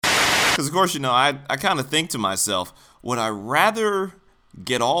Because, of course, I kind of think to myself, would I rather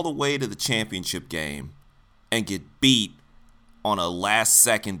get all the way to the championship game and get beat on a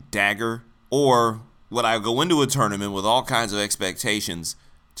last-second dagger, or would I go into a tournament with all kinds of expectations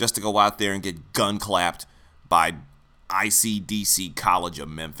just to go out there and get gun-clapped by ICDC College of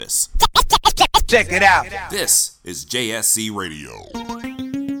Memphis? Check it out. This is JSC Radio.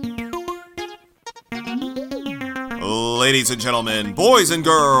 Ladies and gentlemen, boys and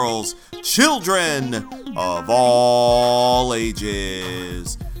girls, children of all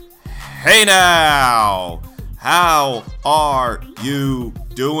ages. Hey now, how are you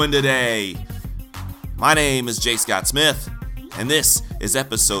doing today? My name is J. Scott Smith, and this is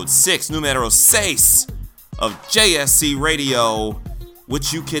episode 6, numero 6 of JSC Radio,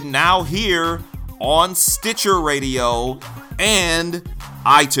 which you can now hear on Stitcher Radio and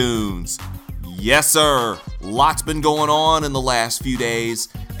iTunes. Yes, sir. Lots been going on in the last few days,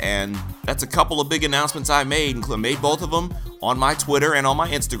 and that's a couple of big announcements I made both of them on my Twitter and on my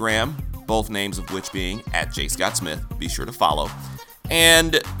Instagram, both names of which being @JScottSmith. Be sure to follow.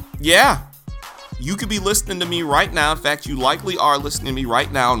 And yeah, you could be listening to me right now. In fact, you likely are listening to me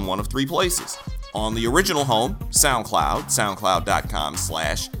right now in one of three places. On the original home, SoundCloud,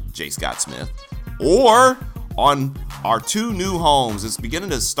 soundcloud.com/JScottSmith, or on our two new homes. It's beginning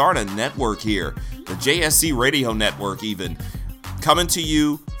to start a network here, the JSC Radio Network even, coming to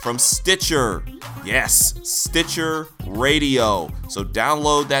you from Stitcher. Yes, Stitcher Radio. So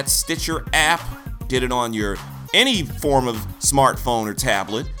download that Stitcher app, get it on your any form of smartphone or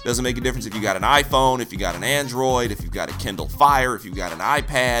tablet. Doesn't make a difference if you got an iPhone, if you got an Android, if you've got a Kindle Fire, if you've got an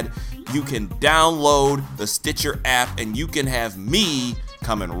iPad. You can download the Stitcher app and you can have me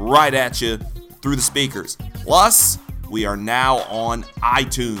coming right at you through the speakers. Plus, we are now on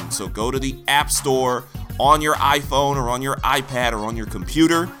iTunes. So go to the App Store on your iPhone or on your iPad or on your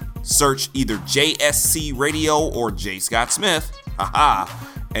computer. Search either JSC Radio or J. Scott Smith.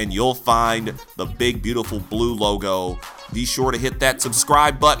 And you'll find the big, beautiful blue logo. Be sure to hit that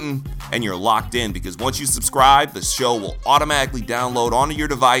subscribe button and you're locked in, because once you subscribe, the show will automatically download onto your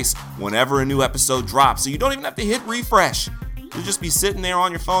device whenever a new episode drops. So you don't even have to hit refresh. You'll just be sitting there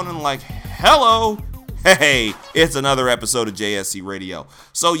on your phone and like, hello, hey, it's another episode of JSC Radio.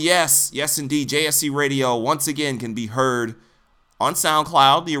 So yes indeed, JSC Radio once again can be heard on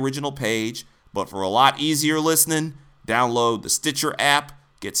SoundCloud, the original page, but for a lot easier listening, download the Stitcher app,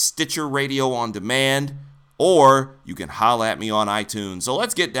 get Stitcher Radio on demand, or you can holla at me on iTunes. So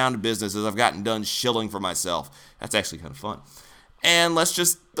let's get down to business, as I've gotten done shilling for myself. That's actually kind of fun. And let's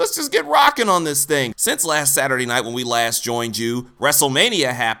just get rocking on this thing. Since last Saturday night when we last joined you,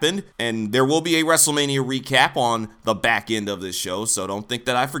 WrestleMania happened, and there will be a WrestleMania recap on the back end of this show, so don't think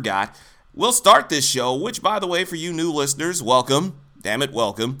that I forgot. We'll start this show, which, by the way, for you new listeners, welcome. Damn it,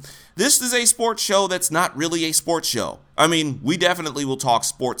 welcome. This is a sports show that's not really a sports show. I mean, we definitely will talk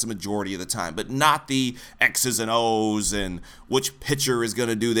sports a majority of the time, but not the X's and O's and which pitcher is going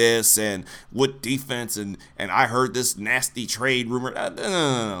to do this and what defense and I heard this nasty trade rumor.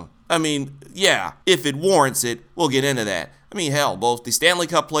 No. I mean, yeah, if it warrants it, we'll get into that. I mean, hell, both the Stanley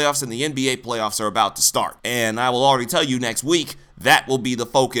Cup playoffs and the NBA playoffs are about to start. And I will already tell you next week, that will be the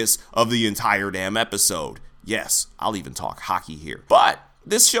focus of the entire damn episode. Yes, I'll even talk hockey here. But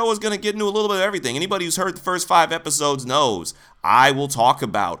this show is going to get into a little bit of everything. Anybody who's heard the first 5 episodes knows I will talk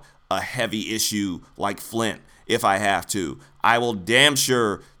about a heavy issue like Flint if I have to. I will damn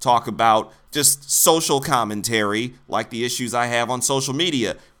sure talk about just social commentary like the issues I have on social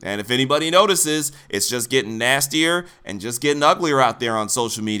media. And if anybody notices, it's just getting nastier and just getting uglier out there on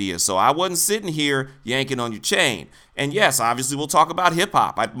social media. So I wasn't sitting here yanking on your chain. And yes, obviously we'll talk about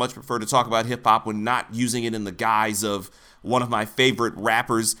hip-hop. I'd much prefer to talk about hip-hop when not using it in the guise of one of my favorite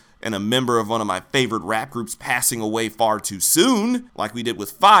rappers and a member of one of my favorite rap groups passing away far too soon, like we did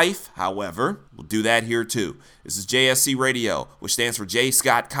with Phife. However, we'll do that here too. This is JSC Radio, which stands for J.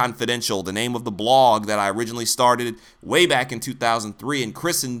 Scott Confidential, the name of the blog that I originally started way back in 2003 and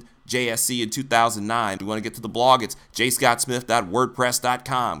christened JSC in 2009. If you want to get to the blog, it's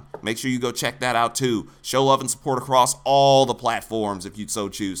jscottsmith.wordpress.com. Make sure you go check that out too. Show love and support across all the platforms if you'd so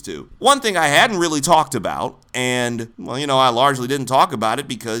choose to. One thing I hadn't really talked about, and, well, I largely didn't talk about it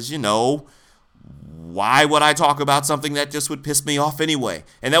because, why would I talk about something that just would piss me off anyway?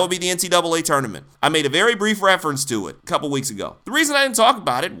 And that would be the NCAA tournament. I made a very brief reference to it a couple weeks ago. The reason I didn't talk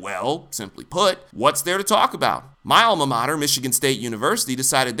about it, well, simply put, what's there to talk about? My alma mater, Michigan State University,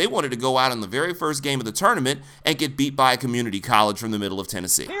 decided they wanted to go out in the very first game of the tournament and get beat by a community college from the middle of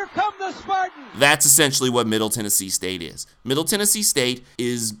Tennessee. Here come the the Spartans! That's essentially what Middle Tennessee State is. Middle Tennessee State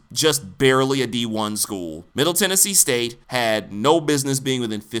is just barely a D1 school. Middle Tennessee State had no business being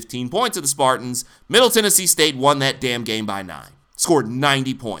within 15 points of the Spartans. Middle Tennessee State won that damn game by 9. Scored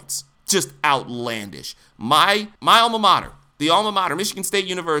 90 points. Just outlandish. My alma mater, the alma mater, Michigan State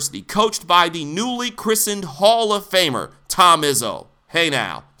University, coached by the newly christened Hall of Famer, Tom Izzo. Hey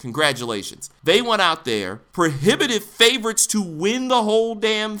now, congratulations. They went out there, prohibitive favorites to win the whole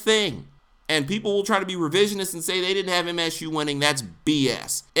damn thing. And people will try to be revisionist and say they didn't have MSU winning. That's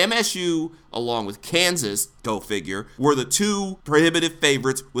BS. MSU, along with Kansas, go figure, were the two prohibitive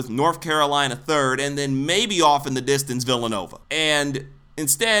favorites with North Carolina third, and then maybe off in the distance, Villanova. And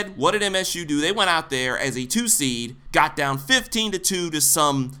instead, what did MSU do? They went out there as a 2 seed, got down 15-2 to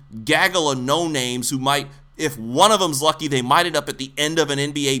some gaggle of no-names who might, if one of them's lucky, they might end up at the end of an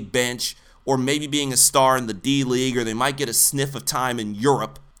NBA bench or maybe being a star in the D-League, or they might get a sniff of time in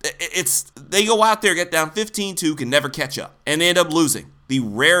Europe. They go out there, get down 15-2, can never catch up, and they end up losing. The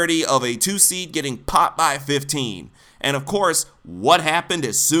rarity of a 2 seed getting popped by 15. And of course, what happened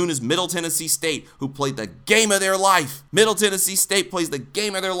as soon as Middle Tennessee State, who played the game of their life, Middle Tennessee State plays the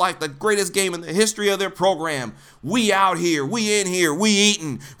game of their life, the greatest game in the history of their program. We out here, we in here, we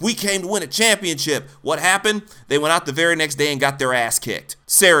eating, we came to win a championship. What happened? They went out the very next day and got their ass kicked.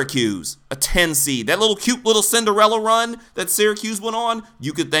 Syracuse, a 10 seed. That little cute little Cinderella run that Syracuse went on,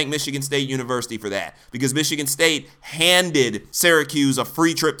 you could thank Michigan State University for that, because Michigan State handed Syracuse a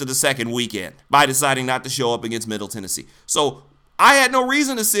free trip to the second weekend by deciding not to show up against Middle Tennessee. So I had no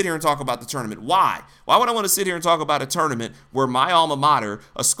reason to sit here and talk about the tournament. Why? Why would I want to sit here and talk about a tournament where my alma mater,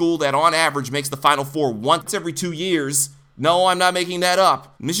 a school that on average makes the Final Four once every 2 years, no, I'm not making that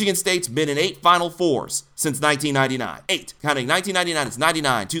up. Michigan State's been in 8 Final Fours since 1999. 8. Counting 1999, it's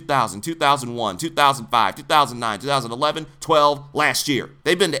 99, 2000, 2001, 2005, 2009, 2011, 12, last year.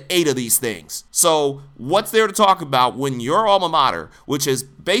 They've been to 8 of these things. So what's there to talk about when your alma mater, which is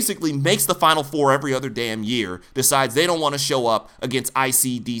basically makes the Final Four every other damn year, decides they don't want to show up against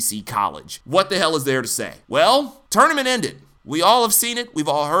ICDC College? What the hell is there to say? Well, tournament ended. We all have seen it. We've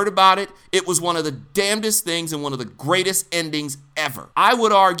all heard about it. It was one of the damnedest things and one of the greatest endings ever. I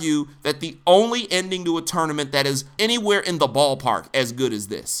would argue that the only ending to a tournament that is anywhere in the ballpark as good as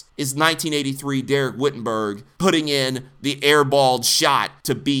this is 1983 Derek Whittenburg putting in the airballed shot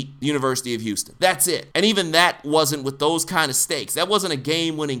to beat the University of Houston. That's it. And even that wasn't with those kind of stakes. That wasn't a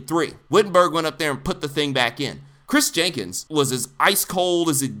game-winning 3. Whittenburg went up there and put the thing back in. Chris Jenkins was as ice cold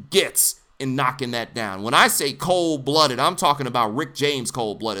as it gets in knocking that down. When I say cold-blooded, I'm talking about Rick James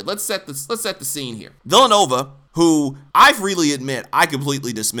cold-blooded. Let's set the scene here. Villanova, who I freely admit I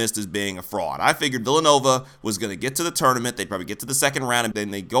completely dismissed as being a fraud. I figured Villanova was going to get to the tournament, they'd probably get to the second round, and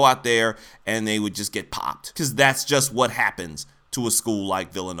then they'd go out there and they would just get popped. Because that's just what happens to a school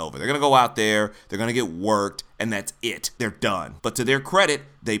like Villanova. They're going to go out there, they're going to get worked, and that's it. They're done. But to their credit,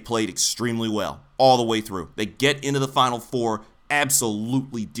 they played extremely well all the way through. They get into the Final Four,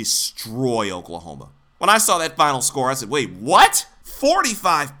 absolutely destroy Oklahoma. When I saw that final score, I said, wait, what?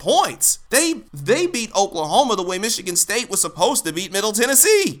 45 points. They beat Oklahoma the way Michigan State was supposed to beat Middle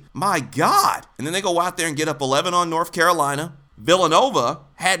Tennessee. My God. And then they go out there and get up 11 on North Carolina. Villanova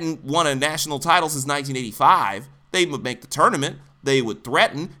hadn't won a national title since 1985. They would make the tournament. They would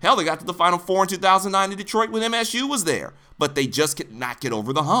threaten. Hell, they got to the Final Four in 2009 in Detroit when MSU was there. But they just could not get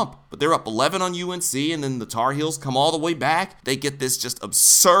over the hump. But they're up 11 on UNC, and then the Tar Heels come all the way back. They get this just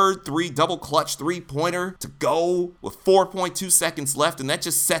absurd double clutch three-pointer to go with 4.2 seconds left, and that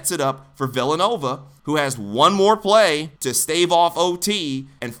just sets it up for Villanova, who has one more play to stave off OT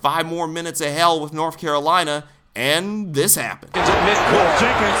and 5 more minutes of hell with North Carolina, and this happened. It's at midcourt.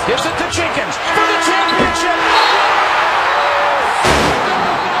 Jenkins gives it to Jenkins for the championship.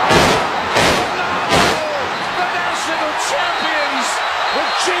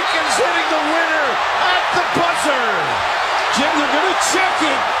 Jenkins hitting the winner at the buzzer. Jim, they're going to check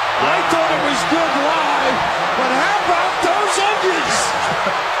it. I thought it was good live, but how about those onions?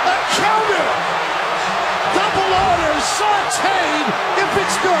 A counter. Double order, sauteed if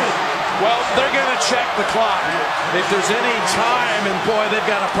it's good. Well, they're going to check the clock. If there's any time, and boy, they've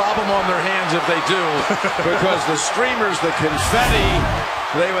got a problem on their hands if they do, because the streamers, the confetti,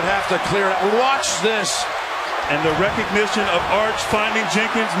 they would have to clear it. Watch this. And the recognition of Arch finding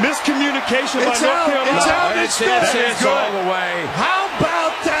Jenkins. Miscommunication by North Carolina. It's out. It's good. All the way. How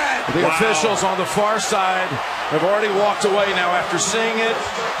about that? The officials on the far side have already walked away now after seeing it.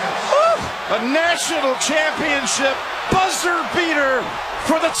 Woo! A national championship buzzer beater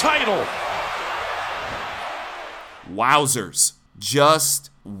for the title. Wowzers.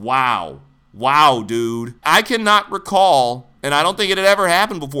 Just wow. Wow, dude. I cannot recall And I don't think it had ever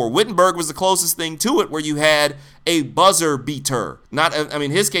happened before. Wittenberg was the closest thing to it, where you had a buzzer beater.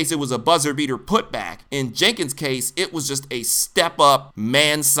 In his case, it was a buzzer beater putback. In Jenkins' case, it was just a step up,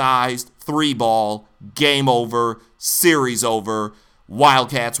 man-sized 3-ball, game over, series over,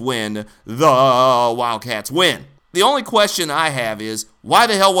 Wildcats win, the Wildcats win. The only question I have is, why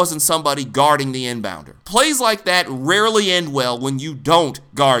the hell wasn't somebody guarding the inbounder? Plays like that rarely end well when you don't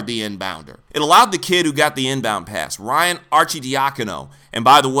guard the inbounder. It allowed the kid who got the inbound pass, Ryan Arcidiacono, and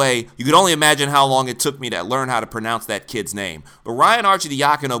by the way, you can only imagine how long it took me to learn how to pronounce that kid's name. But Ryan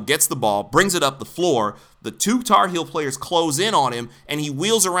Arcidiacono gets the ball, brings it up the floor, the two Tar Heel players close in on him, and he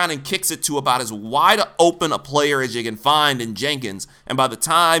wheels around and kicks it to about as wide open a player as you can find in Jenkins. And by the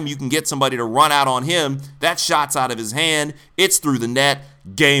time you can get somebody to run out on him, that shot's out of his hand, it's through the net,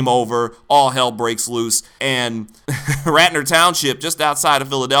 game over, all hell breaks loose, and Ratner Township, just outside of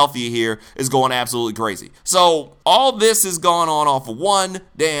Philadelphia here, is going absolutely crazy. So all this is going on off of one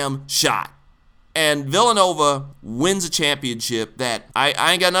damn shot. And Villanova wins a championship that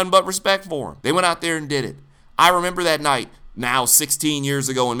I ain't got nothing but respect for them. They went out there and did it. I remember that night, now 16 years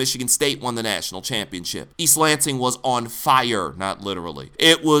ago, when Michigan State won the national championship. East Lansing was on fire, not literally.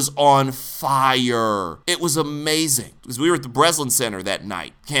 It was on fire. It was amazing. Because we were at the Breslin Center that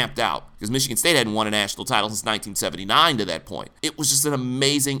night, camped out. Because Michigan State hadn't won a national title since 1979 to that point. It was just an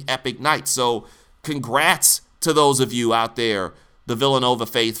amazing, epic night. So congrats to those of you out there, the Villanova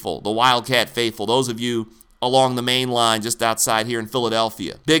faithful, the Wildcat faithful, those of you along the main line just outside here in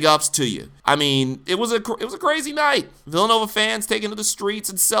Philadelphia. Big ups to you. I mean, it was a crazy night. Villanova fans taking to the streets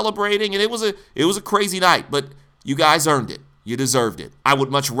and celebrating, and it was a crazy night, but you guys earned it. You deserved it. I would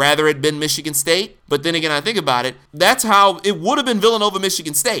much rather it had been Michigan State, but then again, I think about it, that's how it would have been Villanova,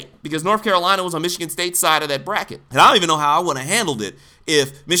 Michigan State, because North Carolina was on Michigan State's side of that bracket. And I don't even know how I would have handled it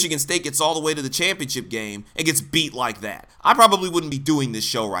if Michigan State gets all the way to the championship game and gets beat like that. I probably wouldn't be doing this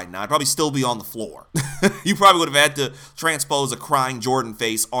show right now. I'd probably still be on the floor. You probably would have had to transpose a crying Jordan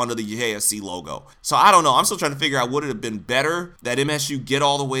face onto the JSC logo. So I don't know. I'm still trying to figure out, would it have been better that MSU get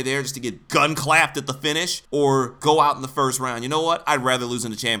all the way there just to get gun clapped at the finish, or go out in the first round? You know what? I'd rather lose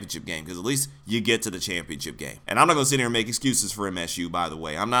in the championship game, because at least you get to the championship game. And I'm not going to sit here and make excuses for MSU, by the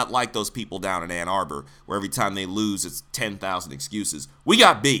way. I'm not like those people down in Ann Arbor where every time they lose, it's 10,000 excuses. We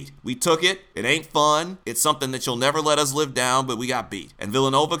got beat. We took it. It ain't fun. It's something that you'll never let us live down, but we got beat. And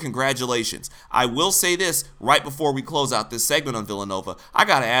Villanova, congratulations. I will say this right before we close out this segment on Villanova. I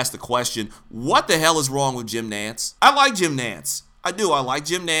got to ask the question, what the hell is wrong with Jim Nantz? I like Jim Nantz. I do. I like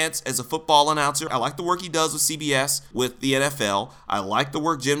Jim Nantz as a football announcer. I like the work he does with CBS, with the NFL. I like the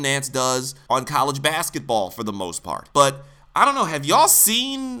work Jim Nantz does on college basketball for the most part. But I don't know, have y'all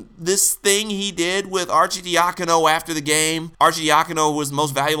seen this thing he did with Arcidiacono after the game? Arcidiacono was the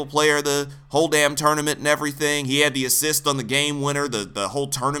most valuable player of the whole damn tournament and everything. He had the assist on the game winner, the whole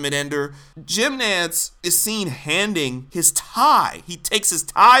tournament ender. Jim Nantz is seen handing his tie. He takes his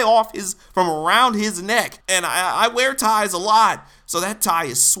tie off from around his neck. And I wear ties a lot, so that tie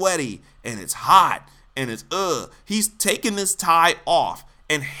is sweaty and it's hot and it's He's taking this tie off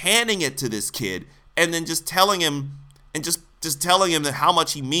and handing it to this kid, and then just telling him that how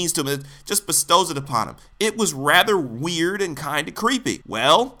much he means to him, it just bestows it upon him. It was rather weird and kind of creepy.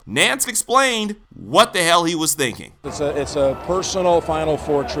 Well, Nantz explained what the hell he was thinking. It's a personal Final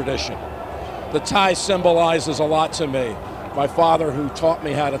Four tradition. The tie symbolizes a lot to me. My father, who taught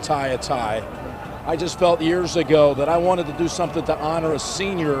me how to tie a tie, I just felt years ago that I wanted to do something to honor a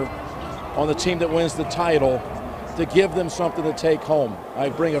senior on the team that wins the title, to give them something to take home. I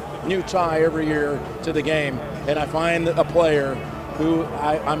bring a new tie every year to the game, and I find a player who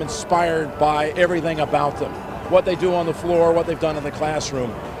I'm inspired by everything about them. What they do on the floor, what they've done in the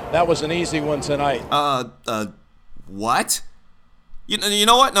classroom. That was an easy one tonight. What? You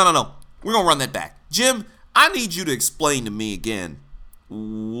know what? No. We're going to run that back. Jim, I need you to explain to me again,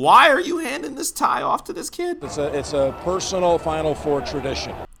 why are you handing this tie off to this kid? It's a personal Final Four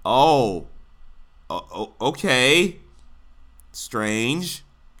tradition. Oh, okay. Strange.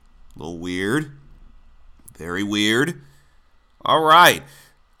 A little weird. Very weird. All right.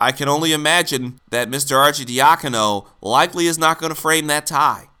 I can only imagine that Mr. Arcidiacono likely is not going to frame that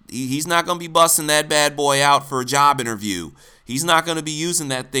tie. He's not going to be busting that bad boy out for a job interview. He's not going to be using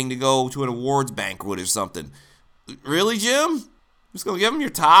that thing to go to an awards banquet or something. Really, Jim? Just going to give him your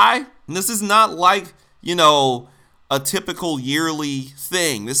tie? And this is not like, a typical yearly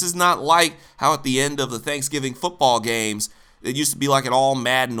thing. This is not like how at the end of the Thanksgiving football games, it used to be like an all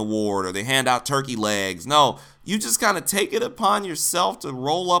Madden award or they hand out turkey legs. No, you just kind of take it upon yourself to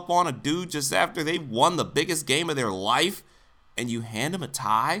roll up on a dude just after they've won the biggest game of their life and you hand him a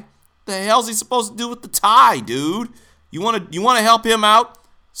tie? The hell's he supposed to do with the tie, dude? You want to help him out?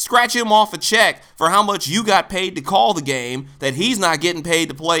 Scratch him off a check for how much you got paid to call the game that he's not getting paid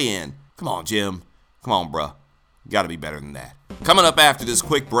to play in. Come on, Jim. Come on, bruh. You got to be better than that. Coming up after this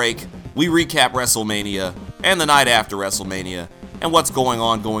quick break, we recap WrestleMania and the night after WrestleMania and what's going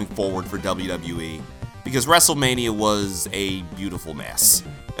on going forward for WWE. Because WrestleMania was a beautiful mess.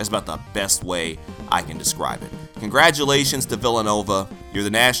 That's about the best way I can describe it. Congratulations to Villanova. You're the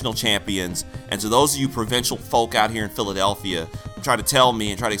national champions. And to those of you provincial folk out here in Philadelphia, try to tell me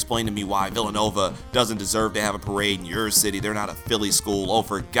and try to explain to me why Villanova doesn't deserve to have a parade in your city. They're not a Philly school. Oh,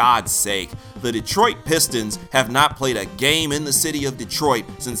 for God's sake. The Detroit Pistons have not played a game in the city of Detroit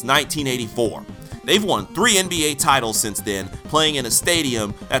since 1984. They've won 3 NBA titles since then, playing in a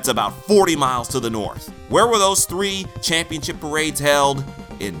stadium that's about 40 miles to the north. Where were those 3 championship parades held?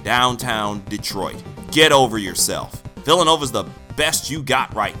 In downtown Detroit. Get over yourself. Villanova's the best you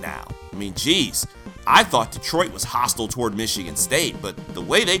got right now. I mean, geez, I thought Detroit was hostile toward Michigan State, but the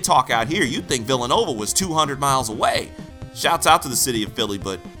way they talk out here, you'd think Villanova was 200 miles away. Shouts out to the city of Philly,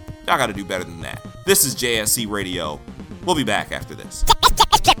 but y'all gotta do better than that. This is JSC Radio. We'll be back after this.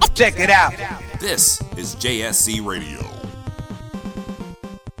 Check it out. This is JSC Radio.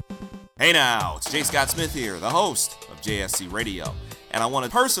 Hey now, it's J. Scott Smith here, the host of JSC Radio. And I want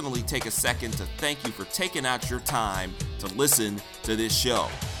to personally take a second to thank you for taking out your time to listen to this show.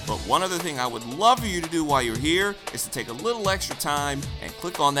 But one other thing I would love for you to do while you're here is to take a little extra time and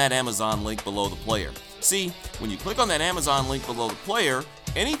click on that Amazon link below the player. See, when you click on that Amazon link below the player,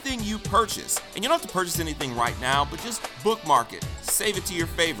 anything you purchase, and you don't have to purchase anything right now, but just bookmark it, save it to your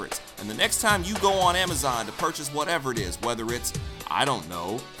favorites, and the next time you go on Amazon to purchase whatever it is, whether it's, I don't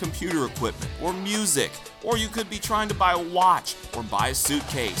know, computer equipment or music, or you could be trying to buy a watch or buy a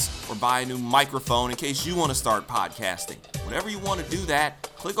suitcase or buy a new microphone in case you want to start podcasting. Whenever you want to do that,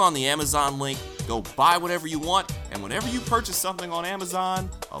 click on the Amazon link, go buy whatever you want, and whenever you purchase something on Amazon,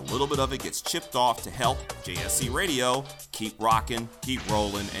 a little bit of it gets chipped off to help JSC Radio keep rocking, keep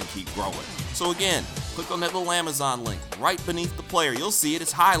rolling, and keep growing. So again, click on that little Amazon link right beneath the player. You'll see it,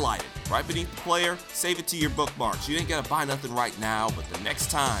 it's highlighted. Right beneath the player, save it to your bookmarks. You ain't gotta buy nothing right now, but the next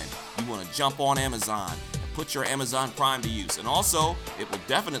time you wanna jump on Amazon and put your Amazon Prime to use. And also, it will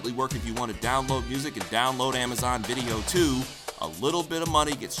definitely work if you want to download music and download Amazon Video too. A little bit of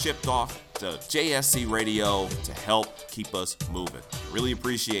money gets shipped off to JSC Radio to help keep us moving. Really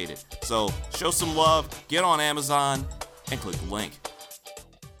appreciate it. So show some love, get on Amazon, and click the link.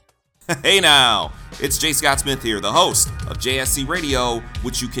 Hey now, it's J. Scott Smith here, the host of JSC Radio,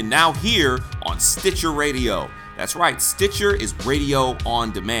 which you can now hear on Stitcher Radio. That's right, Stitcher is radio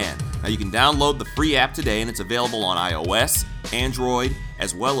on demand. Now you can download the free app today and it's available on iOS, Android,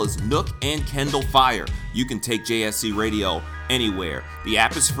 as well as Nook and Kindle Fire. You can take JSC Radio anywhere. The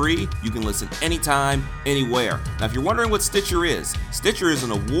app is free, you can listen anytime, anywhere. Now if you're wondering what Stitcher is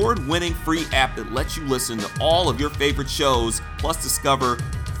an award-winning free app that lets you listen to all of your favorite shows, plus discover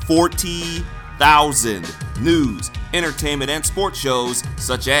 40,000 news, entertainment, and sports shows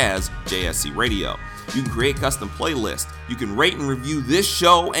such as JSC Radio. You can create custom playlists. You can rate and review this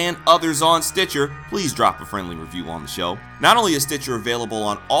show and others on Stitcher. Please drop a friendly review on the show. Not only is Stitcher available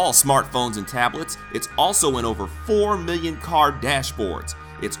on all smartphones and tablets, it's also in over 4 million car dashboards.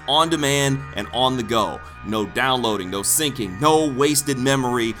 It's on demand and on the go. No downloading, no syncing, no wasted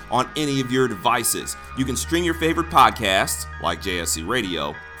memory on any of your devices. You can stream your favorite podcasts, like JSC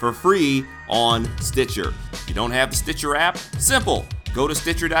Radio, for free on Stitcher. If you don't have the Stitcher app, simple. Go to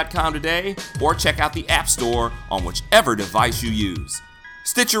Stitcher.com today or check out the App Store on whichever device you use.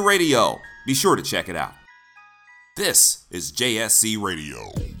 Stitcher Radio. Be sure to check it out. This is JSC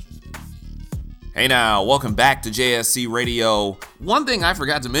Radio. Hey now, welcome back to JSC Radio. One thing I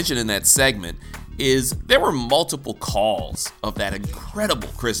forgot to mention in that segment is there were multiple calls of that incredible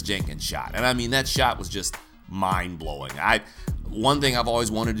Chris Jenkins shot. And I mean, that shot was just mind-blowing. One thing I've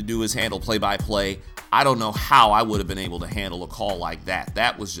always wanted to do is handle play-by-play. I don't know how I would have been able to handle a call like that.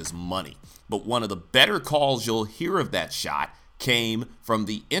 That was just money. But one of the better calls you'll hear of that shot came from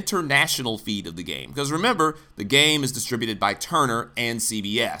the international feed of the game. Because remember, the game is distributed by Turner and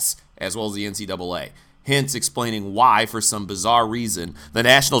CBS, as well as the NCAA. Hence explaining why, for some bizarre reason, the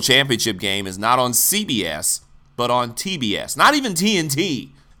national championship game is not on CBS, but on TBS. Not even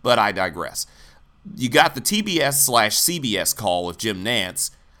TNT, but I digress. You got the TBS/CBS call with Jim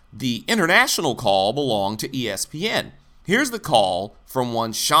Nantz. The international call belonged to ESPN. Here's the call from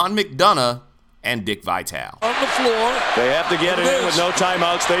one Sean McDonough and Dick Vitale. On the floor. They have to get it in with no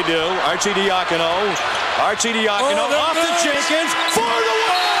timeouts. They do. Arcidiacono off to Jenkins for the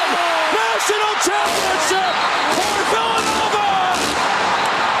win! National championship for Villanova!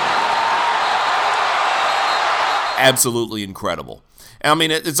 absolutely incredible. I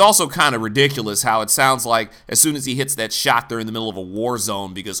mean, it's also kind of ridiculous how it sounds like as soon as he hits that shot, they're in the middle of a war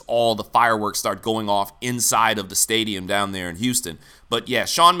zone because all the fireworks start going off inside of the stadium down there in Houston. But yeah,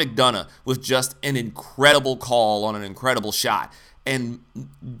 Sean McDonough with just an incredible call on an incredible shot. And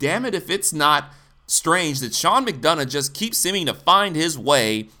damn it if it's not strange that Sean McDonough just keeps seeming to find his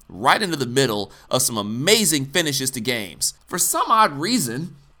way right into the middle of some amazing finishes to games. For some odd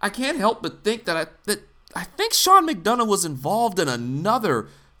reason, I can't help but think that I think Sean McDonough was involved in another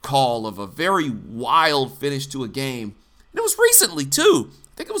call of a very wild finish to a game. And it was recently, too.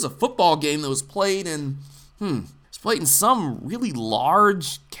 I think it was a football game that was played in, some really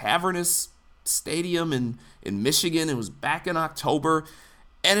large, cavernous stadium in Michigan. It was back in October,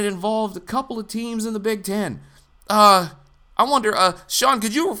 and it involved a couple of teams in the Big Ten. I wonder, Sean,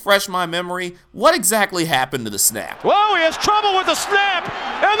 could you refresh my memory? What exactly happened to the snap? Whoa, he has trouble with the snap,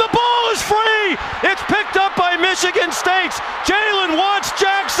 and the ball is free. It's picked up by Michigan State's Jalen Watts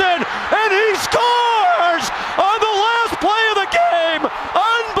Jackson, and he scores on the last play of the game.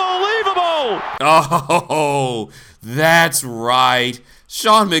 Unbelievable. Oh, that's right.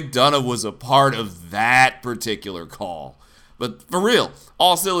 Sean McDonough was a part of that particular call. But for real,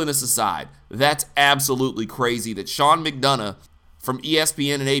 all silliness aside, that's absolutely crazy that Sean McDonough from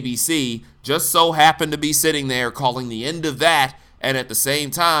ESPN and ABC just so happened to be sitting there calling the end of that, and at the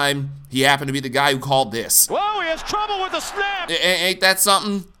same time, he happened to be the guy who called this. Whoa, he has trouble with the snap. Ain't that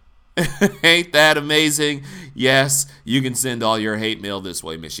something? Ain't that amazing? Yes, you can send all your hate mail this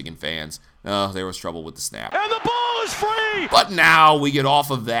way, Michigan fans. Oh, there was trouble with the snap. And the ball is free. But now we get off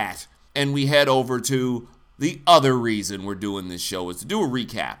of that, and we head over to the other reason we're doing this show is to do a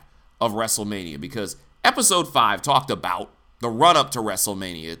recap of WrestleMania, because episode 5 talked about the run-up to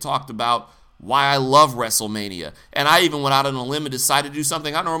WrestleMania. It talked about why I love WrestleMania, and I even went out on a limb and decided to do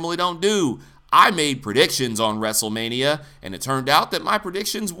something I normally don't do. I made predictions on WrestleMania, and it turned out that my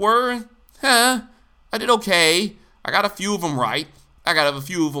predictions were, I did okay. I got a few of them right. I got a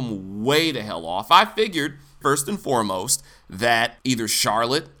few of them way the hell off. I figured, first and foremost, that either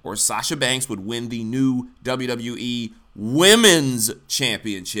Charlotte or Sasha Banks would win the new WWE Women's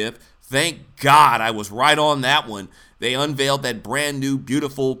Championship. Thank God I was right on that one. They unveiled that brand new,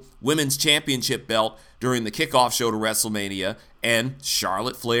 beautiful Women's Championship belt during the kickoff show to WrestleMania, and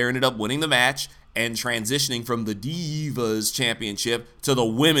Charlotte Flair ended up winning the match and transitioning from the Divas Championship to the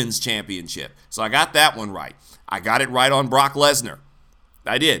Women's Championship. So I got that one right. I got it right on Brock Lesnar.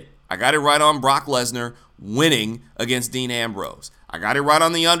 I did. I got it right on Brock Lesnar winning against Dean Ambrose. I got it right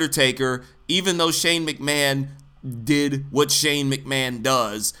on The Undertaker, even though Shane McMahon did what Shane McMahon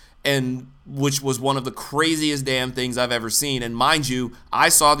does, and which was one of the craziest damn things I've ever seen. And mind you, I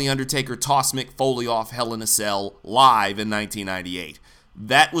saw The Undertaker toss Mick Foley off Hell in a Cell live in 1998.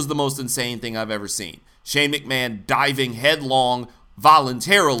 That was the most insane thing I've ever seen. Shane McMahon diving headlong,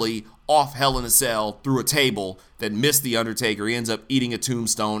 voluntarily, off Hell in a Cell through a table that missed The Undertaker. He ends up eating a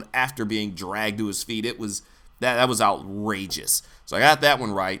tombstone after being dragged to his feet. It was that was outrageous. So I got that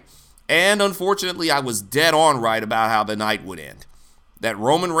one right. And unfortunately, I was dead on right about how the night would end. That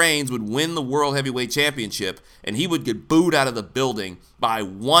Roman Reigns would win the World Heavyweight Championship, and he would get booed out of the building by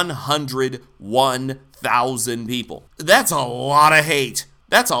 101,000 people. That's a lot of hate.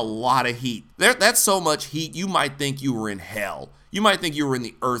 That's a lot of heat. That's so much heat, you might think you were in hell. You might think you were in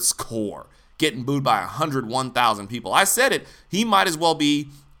the Earth's core, getting booed by 101,000 people. I said it. He might as well be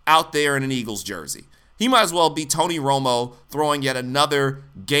out there in an Eagles jersey. He might as well be Tony Romo throwing yet another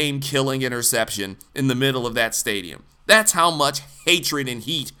game-killing interception in the middle of that stadium. That's how much hatred and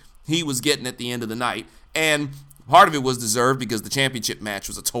heat he was getting at the end of the night. And part of it was deserved because the championship match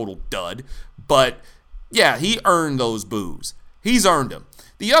was a total dud. But yeah, he earned those boos. He's earned them.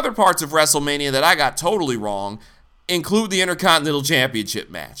 The other parts of WrestleMania that I got totally wrong include the Intercontinental Championship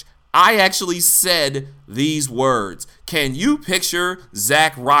match. I actually said these words. Can you picture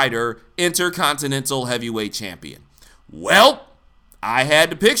Zack Ryder, Intercontinental Heavyweight Champion? Well, I had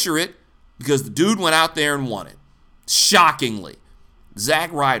to picture it because the dude went out there and won it. Shockingly.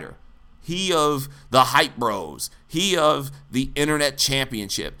 Zack Ryder, he of the Hype Bros, he of the Internet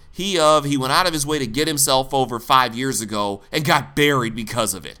Championship, he went out of his way to get himself over 5 years ago and got buried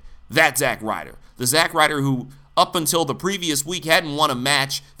because of it. That's Zack Ryder. The Zack Ryder who up until the previous week hadn't won a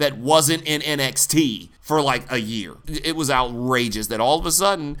match that wasn't in NXT for like a year. It was outrageous that all of a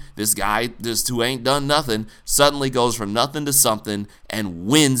sudden this guy, this who ain't done nothing, suddenly goes from nothing to something and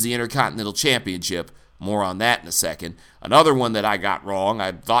wins the Intercontinental Championship. More on that in a second. Another one that I got wrong,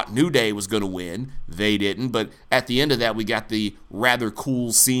 I thought New Day was going to win. They didn't, but at the end of that, we got the rather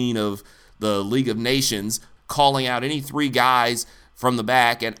cool scene of the League of Nations calling out any three guys from the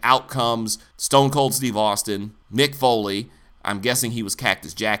back, and out comes Stone Cold Steve Austin, Mick Foley, I'm guessing he was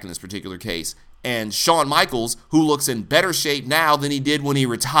Cactus Jack in this particular case, and Shawn Michaels, who looks in better shape now than he did when he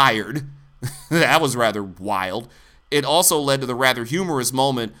retired. That was rather wild. It also led to the rather humorous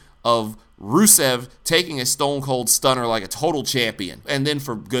moment of Rusev taking a Stone Cold Stunner like a total champion. And then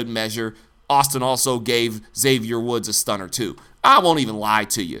for good measure, Austin also gave Xavier Woods a stunner too. I won't even lie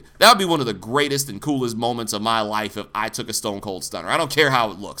to you. That would be one of the greatest and coolest moments of my life if I took a Stone Cold Stunner. I don't care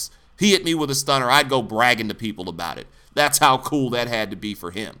how it looks. He hit me with a stunner, I'd go bragging to people about it. That's how cool that had to be for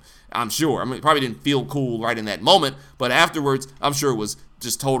him. I'm sure. I mean, it probably didn't feel cool right in that moment, but afterwards, I'm sure it was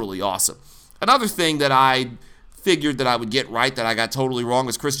just totally awesome. Another thing that I figured that I would get right that I got totally wrong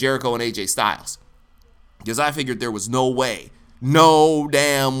was Chris Jericho and AJ Styles. Because I figured there was no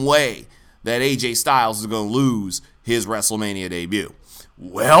damn way that AJ Styles is going to lose his WrestleMania debut.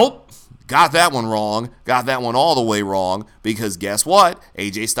 Well, got that one wrong. Got that one all the way wrong, because guess what?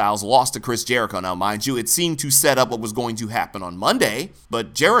 AJ Styles lost to Chris Jericho. Now, mind you, it seemed to set up what was going to happen on Monday,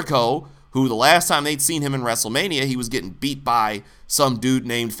 but Jericho, who the last time they'd seen him in WrestleMania, he was getting beat by some dude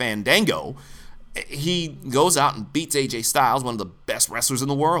named Fandango. He goes out and beats AJ Styles, one of the best wrestlers in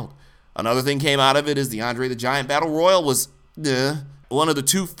the world. Another thing came out of it is the Andre the Giant Battle Royal was one of the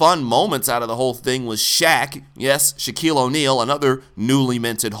two fun moments out of the whole thing was Shaq, yes, Shaquille O'Neal, another newly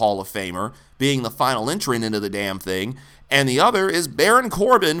minted Hall of Famer, being the final entrant into the damn thing. And the other is Baron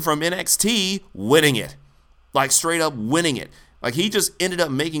Corbin from NXT winning it. Like straight up winning it. Like he just ended up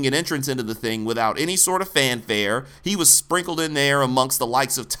making an entrance into the thing without any sort of fanfare. He was sprinkled in there amongst the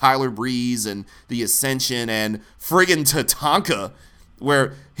likes of Tyler Breeze and The Ascension and friggin' Tatanka,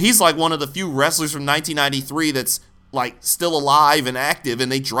 where he's like one of the few wrestlers from 1993 that's like still alive and active, and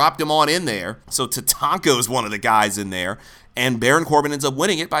they dropped him on in there. So Tatanka is one of the guys in there, and Baron Corbin ends up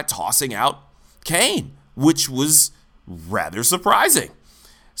winning it by tossing out Kane, which was rather surprising.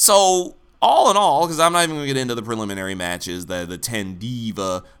 So all in all, because I'm not even going to get into the preliminary matches, the 10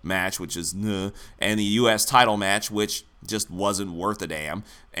 Diva match, which is and the U.S. title match, which just wasn't worth a damn,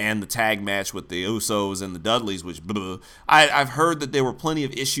 and the tag match with the Usos and the Dudleys, which I've heard that there were plenty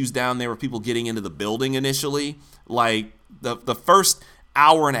of issues down there with people getting into the building initially. Like the first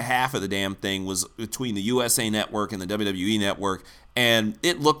hour and a half of the damn thing was between the USA Network and the WWE Network, and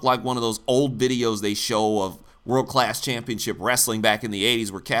it looked like one of those old videos they show of World-Class Championship Wrestling back in the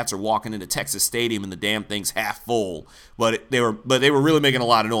 80s where cats are walking into Texas Stadium and the damn thing's half full, but they were really making a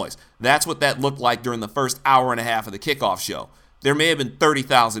lot of noise. That's what that looked like during the first hour and a half of the kickoff show. There may have been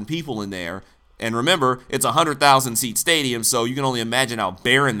 30,000 people in there, and remember, it's a 100,000 seat stadium, so you can only imagine how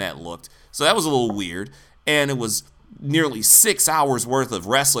barren that looked. So that was a little weird, and it was nearly 6 hours worth of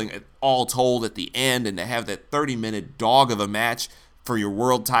wrestling all told at the end, and to have that 30-minute dog of a match for your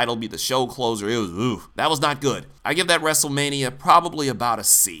world title be the show closer, that was not good. I give that WrestleMania probably about a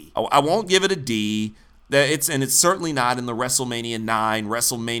C. I won't give it a D. It's certainly not in the WrestleMania 9,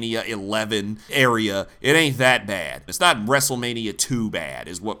 WrestleMania 11 area. It ain't that bad. It's not WrestleMania 2 bad,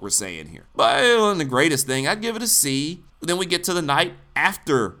 is what we're saying here. But it wasn't the greatest thing. I'd give it a C. Then we get to the night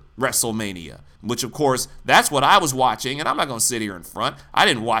after WrestleMania, which, of course, that's what I was watching, and I'm not going to sit here in front. I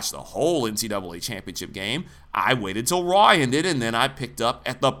didn't watch the whole NCAA championship game. I waited till Raw ended, and then I picked up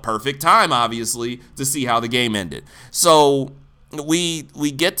at the perfect time, obviously, to see how the game ended. So we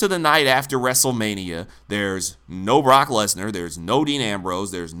get to the night after WrestleMania. There's no Brock Lesnar. There's no Dean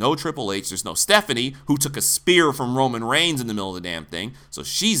Ambrose. There's no Triple H. There's no Stephanie, who took a spear from Roman Reigns in the middle of the damn thing. So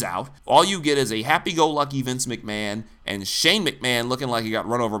she's out. All you get is a happy-go-lucky Vince McMahon and Shane McMahon looking like he got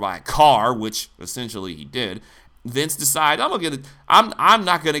run over by a car, which essentially he did. Vince decided, I'm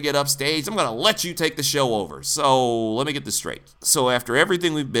not going to get upstage. I'm going to let you take the show over. So let me get this straight. So after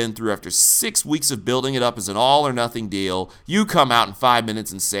everything we've been through, after 6 weeks of building it up as an all or nothing deal, you come out in 5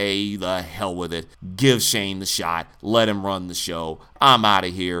 minutes and say, the hell with it. Give Shane the shot. Let him run the show. I'm out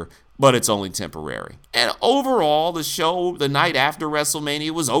of here. But it's only temporary. And overall, the show the night after WrestleMania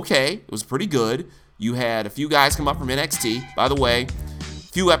was okay. It was pretty good. You had a few guys come up from NXT. By the way,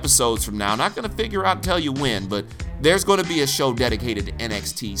 few episodes from now, not going to figure out and tell you when, but there's going to be a show dedicated to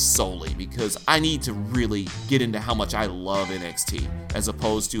NXT solely, because I need to really get into how much I love NXT as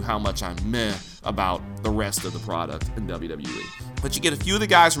opposed to how much I'm meh about the rest of the product in WWE. But you get a few of the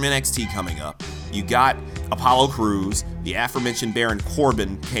guys from NXT coming up. You got Apollo Crews, the aforementioned Baron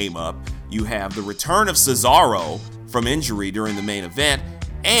Corbin came up. You have the return of Cesaro from injury during the main event,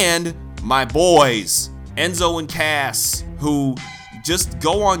 and my boys, Enzo and Cass, who just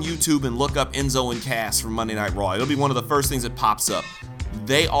go on YouTube and look up Enzo and Cass from Monday Night Raw. It'll be one of the first things that pops up.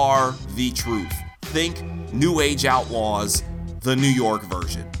 They are the truth. Think New Age Outlaws, the New York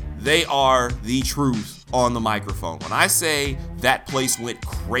version. They are the truth on the microphone. When I say that place went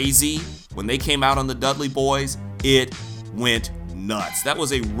crazy when they came out on the Dudley Boys, it went nuts. That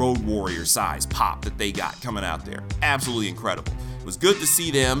was a Road Warrior size pop that they got coming out there. Absolutely incredible. It was good to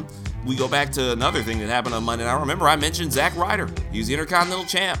see them. We go back to another thing that happened on Monday night. Remember, I mentioned Zack Ryder. He was the Intercontinental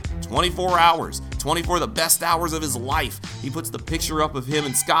Champ. 24 hours. 24 of the best hours of his life. He puts the picture up of him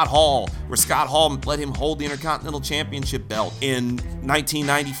and Scott Hall, where Scott Hall let him hold the Intercontinental Championship belt in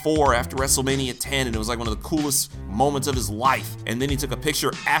 1994 after WrestleMania 10, and it was like one of the coolest moments of his life. And then he took a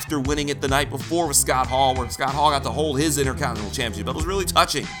picture after winning it the night before with Scott Hall, where Scott Hall got to hold his Intercontinental Championship belt. It was really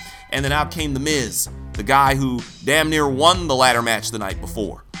touching. And then out came The Miz, the guy who damn near won the ladder match the night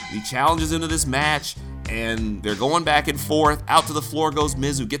before. He challenges into this match, and they're going back and forth. Out to the floor goes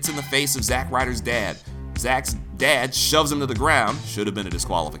Miz, who gets in the face of Zack Ryder's dad. Zack's dad shoves him to the ground, should have been a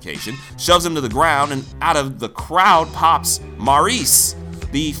disqualification, shoves him to the ground, and out of the crowd pops Maryse,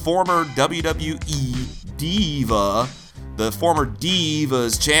 the former WWE Diva, the former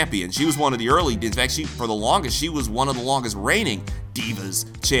Divas champion. She was one of the early, in fact, for the longest, she was one of the longest reigning Divas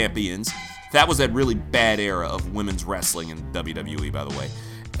champions. That was that really bad era of women's wrestling in WWE, by the way.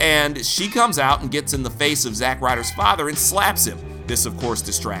 And she comes out and gets in the face of Zack Ryder's father and slaps him. This, of course,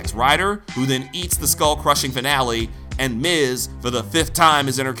 distracts Ryder, who then eats the skull-crushing finale, and Miz, for the 5th time,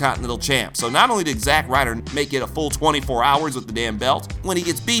 is Intercontinental Champ. So not only did Zack Ryder make it a full 24 hours with the damn belt, when he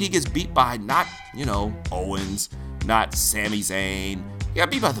gets beat by not, Owens, not Sami Zayn. He got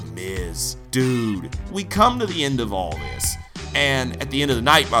beat by The Miz. Dude, we come to the end of all this. And at the end of the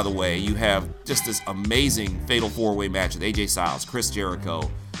night, by the way, you have just this amazing Fatal 4-Way match with AJ Styles, Chris Jericho,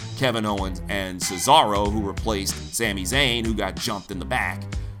 Kevin Owens, and Cesaro, who replaced Sami Zayn, who got jumped in the back.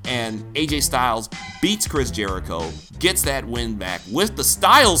 And AJ Styles beats Chris Jericho, gets that win back with the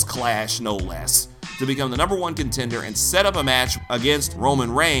Styles Clash, no less, to become the #1 contender and set up a match against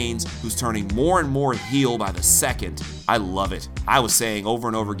Roman Reigns, who's turning more and more heel by the second. I love it. I was saying over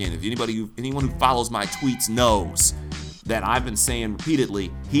and over again, if anyone who follows my tweets knows that I've been saying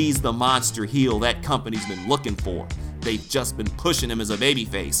repeatedly, he's the monster heel that company's been looking for. They've just been pushing him as a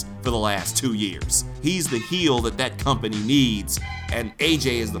babyface for the last 2 years. He's the heel that company needs, and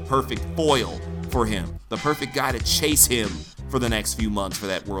AJ is the perfect foil for him, the perfect guy to chase him for the next few months for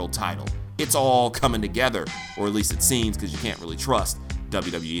that world title. It's all coming together, or at least it seems, because you can't really trust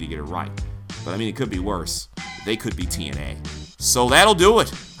WWE to get it right. But I mean, it could be worse. They could be TNA. So that'll do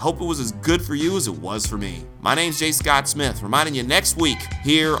it. Hope it was as good for you as it was for me. My name's J. Scott Smith, reminding you next week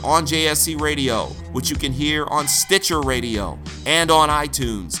here on JSC Radio, which you can hear on Stitcher Radio and on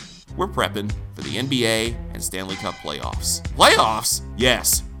iTunes. We're prepping for the NBA and Stanley Cup playoffs. Playoffs?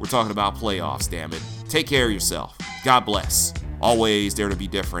 Yes, we're talking about playoffs, damn it. Take care of yourself. God bless. Always dare to be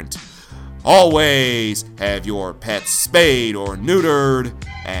different. Always have your pets spayed or neutered.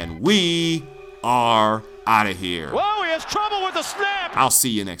 And we are out of here. Whoa, he has trouble with the snap. I'll see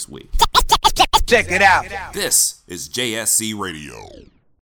you next week. Check it out. This is JSC Radio.